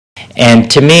And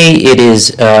to me, it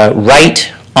is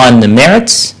right on the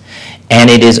merits, and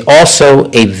it is also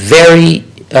a very,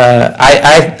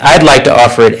 I'd like to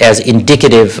offer it as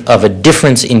indicative of a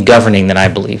difference in governing that I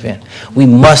believe in. We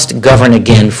must govern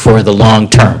again for the long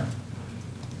term.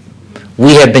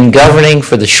 We have been governing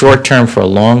for the short term for a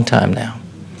long time now.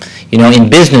 You know, in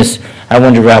business, I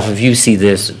wonder, Ralph, if you see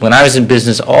this. When I was in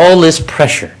business, all this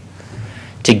pressure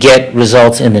to get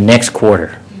results in the next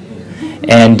quarter,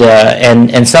 and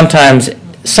sometimes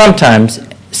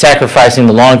sacrificing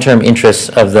the long-term interests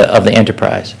of the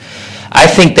enterprise. I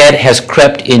think that has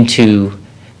crept into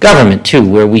government too,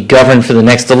 where we govern for the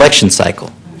next election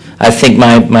cycle. I think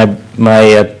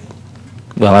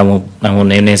well, I won't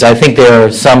name names. I think there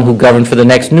are some who govern for the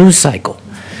next news cycle,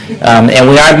 and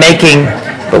we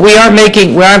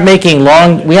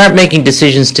aren't making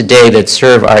decisions today that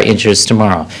serve our interests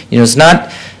tomorrow. You know, it's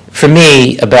not for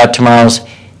me about tomorrow's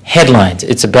headlines.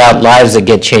 It's about lives that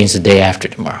get changed the day after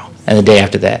tomorrow and the day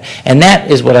after that. And that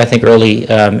is what I think early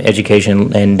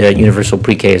education and universal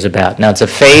pre-K is about. Now, it's a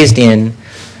phased-in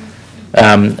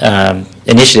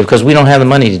initiative because we don't have the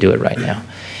money to do it right now.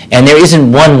 And there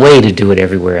isn't one way to do it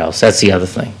everywhere else. That's the other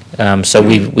thing. So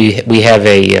we have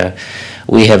a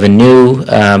new,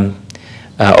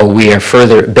 or we are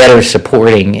better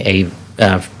supporting a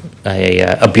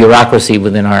bureaucracy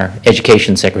within our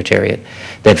education secretariat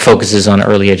that focuses on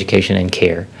early education and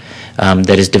care,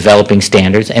 that is developing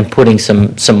standards and putting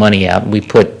some money out. We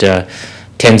put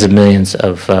tens of millions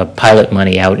of pilot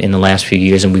money out in the last few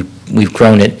years, and we've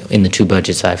grown it in the 2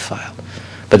 budgets I've filed.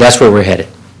 But that's where we're headed.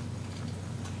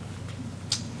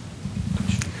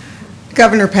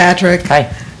 Governor Patrick.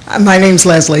 Hi. My name's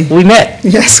Leslie. We met.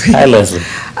 Yes. Hi, Leslie.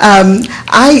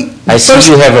 I see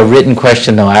you have a written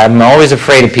question, though. I'm always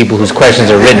afraid of people whose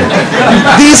questions are written.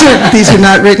 These are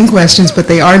not written questions, but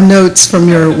they are notes from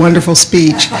your wonderful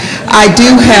speech. I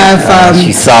do have...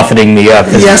 She's softening me up.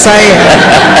 Yes, I am.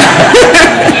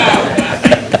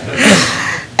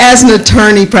 As an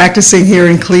attorney practicing here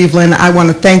in Cleveland, I want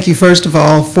to thank you, first of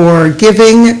all, for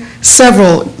giving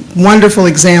several wonderful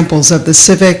examples of the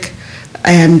civic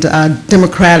and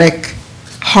democratic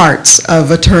hearts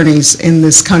of attorneys in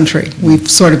this country. We've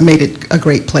sort of made it a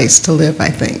great place to live, I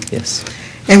think. Yes.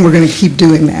 And we're going to keep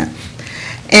doing that.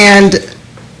 And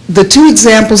the 2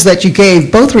 examples that you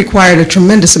gave both required a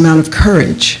tremendous amount of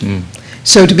courage.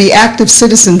 So to be active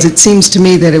citizens, it seems to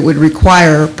me that it would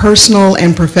require personal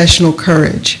and professional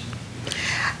courage.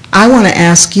 I want to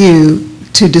ask you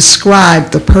to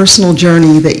describe the personal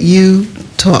journey that you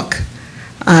took.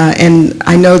 And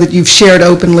I know that you've shared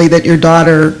openly that your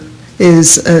daughter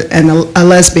is a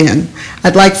lesbian.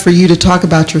 I'd like for you to talk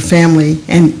about your family,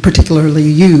 and particularly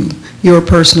you, your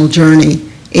personal journey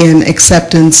in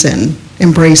acceptance and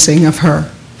embracing of her.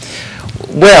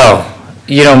 Well,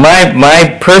 you know,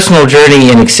 my personal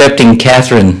journey in accepting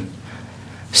Catherine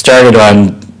started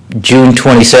on June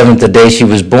 27th, the day she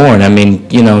was born. I mean,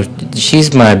 you know,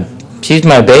 she's my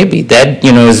baby. That,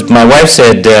 you know, as my wife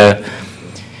said,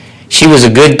 she was a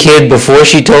good kid before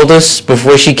she told us,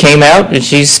 before she came out, and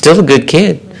she's still a good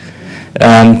kid.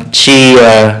 I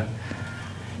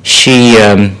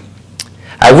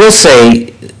will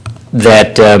say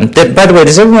that, by the way,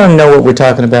 does everyone know what we're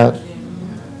talking about?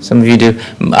 Some of you do.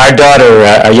 Our daughter,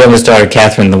 our youngest daughter,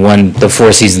 Catherine, the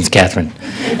Four Seasons Catherine.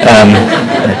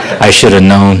 I should have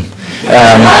known.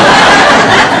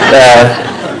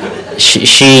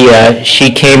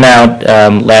 She came out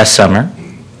last summer.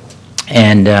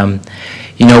 And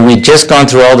you know, we'd just gone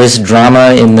through all this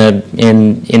drama in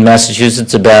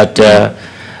Massachusetts about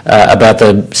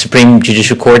the Supreme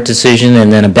Judicial Court decision,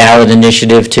 and then a ballot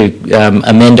initiative to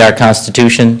amend our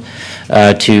Constitution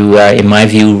to, in my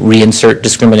view, reinsert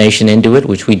discrimination into it,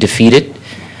 which we defeated.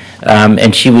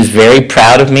 And she was very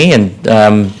proud of me and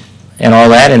all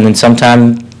that. And then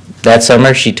sometime that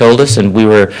summer, she told us, and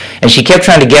she kept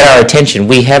trying to get our attention.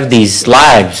 We have these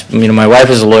lives. You know, my wife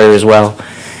is a lawyer as well.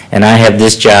 And I have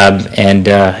this job, and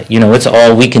you know, it's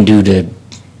all we can do to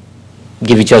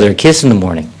give each other a kiss in the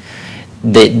morning.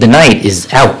 The night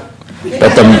is out,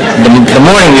 but the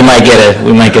morning we might get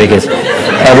a kiss.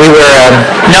 And we were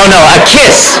no, a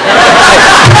kiss.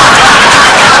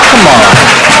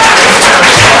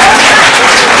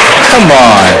 Come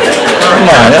on.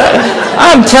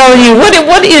 I'm telling you,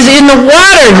 what is in the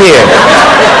water here?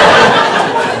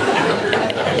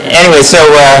 Anyway, so.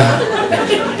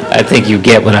 I think you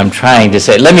get what I'm trying to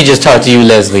say. Let me just talk to you,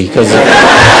 Leslie, because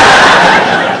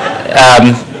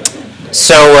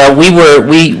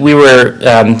we were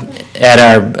at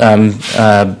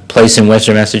our place in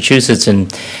Western Massachusetts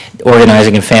and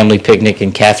organizing a family picnic,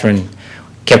 and Catherine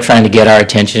kept trying to get our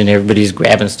attention, and everybody's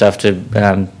grabbing stuff to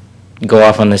go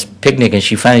off on this picnic, and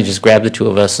she finally just grabbed the two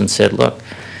of us and said, "Look,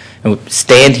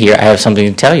 stand here. I have something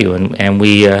to tell you."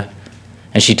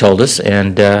 And she told us,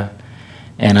 and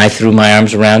I threw my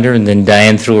arms around her, and then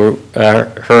Diane threw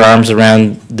her arms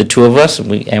around the two of us,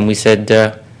 and we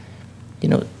said,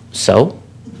 so,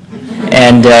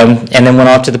 and then went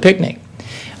off to the picnic.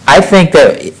 I think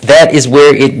that is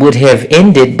where it would have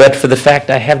ended, but for the fact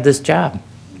I have this job.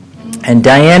 And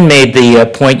Diane made the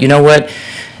point. You know what?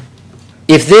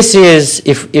 If this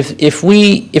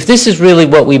is really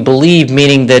what we believe,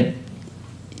 meaning that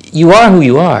you are who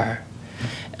you are,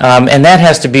 and that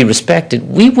has to be respected,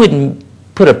 we wouldn't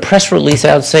put a press release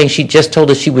out saying she just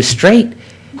told us she was straight.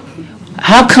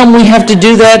 How come we have to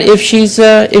do that if she's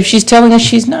telling us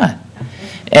she's not?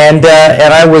 And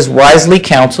I was wisely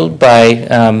counseled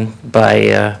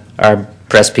by our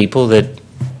press people that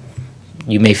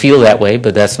you may feel that way,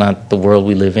 but that's not the world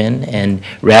we live in. And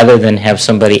rather than have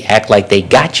somebody act like they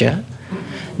gotcha,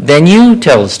 then you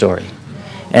tell the story.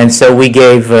 And so we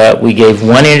gave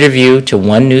one interview to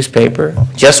one newspaper,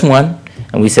 just one,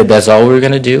 and we said that's all we were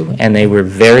going to do, and they were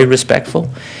very respectful.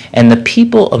 And the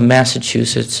people of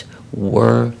Massachusetts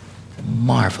were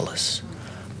marvelous.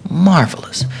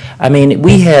 Marvelous. I mean,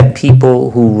 we had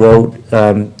people who wrote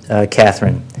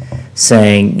Catherine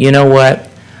saying, you know what,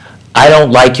 I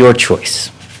don't like your choice.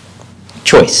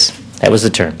 Choice, that was the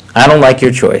term. I don't like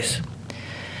your choice,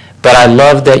 but I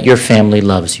love that your family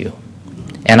loves you.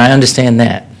 And I understand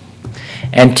that.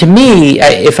 And to me,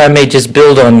 if I may just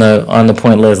build on the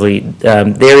point, Leslie,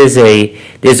 there's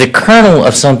a kernel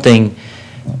of something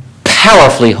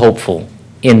powerfully hopeful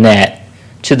in that,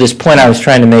 to this point I was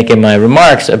trying to make in my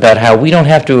remarks about how we don't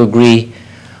have to agree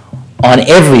on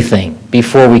everything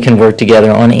before we can work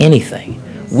together on anything.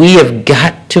 We have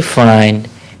got to find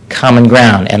common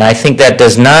ground, and I think that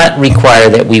does not require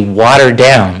that we water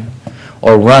down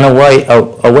or run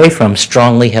away from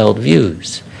strongly held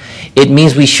views. It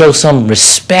means we show some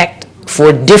respect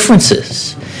for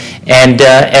differences, and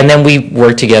then we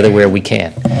work together where we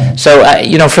can. So,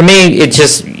 for me, it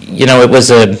just, it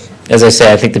was as I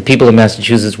say, I think the people of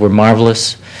Massachusetts were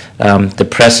marvelous. The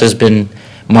press has been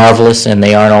marvelous, and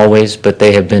they aren't always, but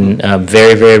they have been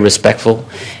very, very respectful.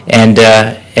 And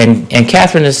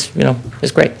Catherine is,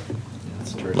 is great.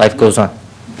 Life goes on.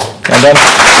 And then,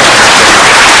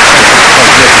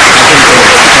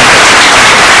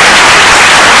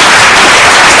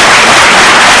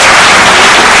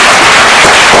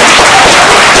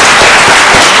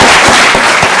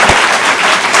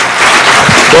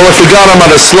 well, if we got him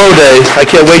on a slow day, I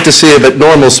can't wait to see him at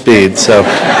normal speed. So,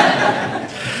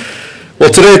 well,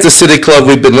 today at the City Club,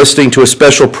 we've been listening to a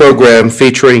special program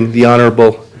featuring the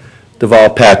Honorable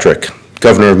Deval Patrick,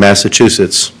 Governor of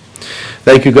Massachusetts.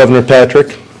 Thank you, Governor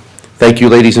Patrick. Thank you,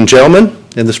 ladies and gentlemen,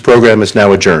 and this program is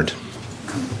now adjourned.